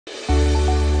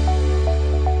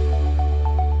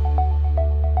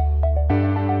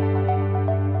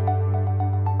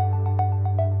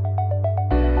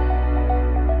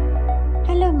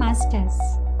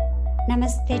masters.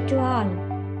 Namaste to all.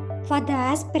 For the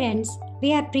aspirants,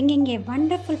 we are bringing a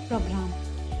wonderful program.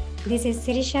 This is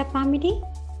Shirisha Pamidi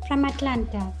from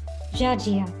Atlanta,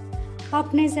 Georgia,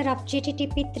 organizer of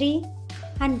JTTP 3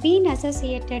 and been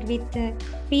associated with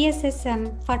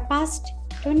PSSM for past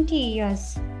 20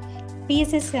 years.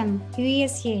 PSSM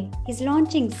USA is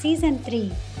launching Season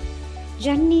 3,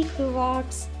 Journey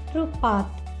Towards True Path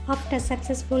after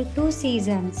successful 2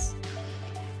 seasons.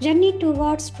 Journey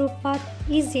Towards True Path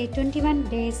is a 21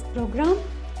 days program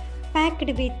packed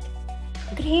with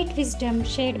great wisdom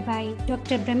shared by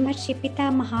Dr. Brahmarshi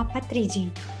Pitamaha Patriji.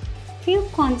 Few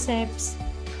concepts: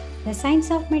 the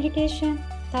science of meditation,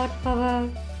 thought power,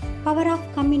 power of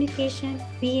communication,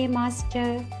 be a master.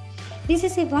 This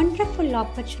is a wonderful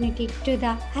opportunity to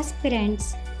the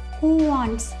aspirants who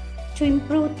wants to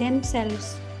improve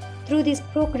themselves. Through this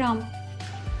program,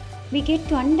 we get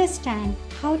to understand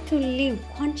how to live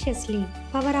consciously,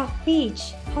 power of speech,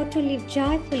 how to live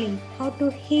joyfully, how to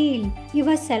heal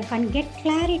yourself and get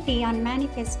clarity on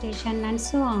manifestation and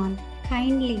so on.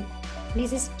 Kindly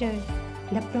register.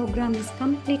 The program is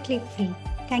completely free.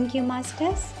 Thank you,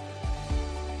 Masters.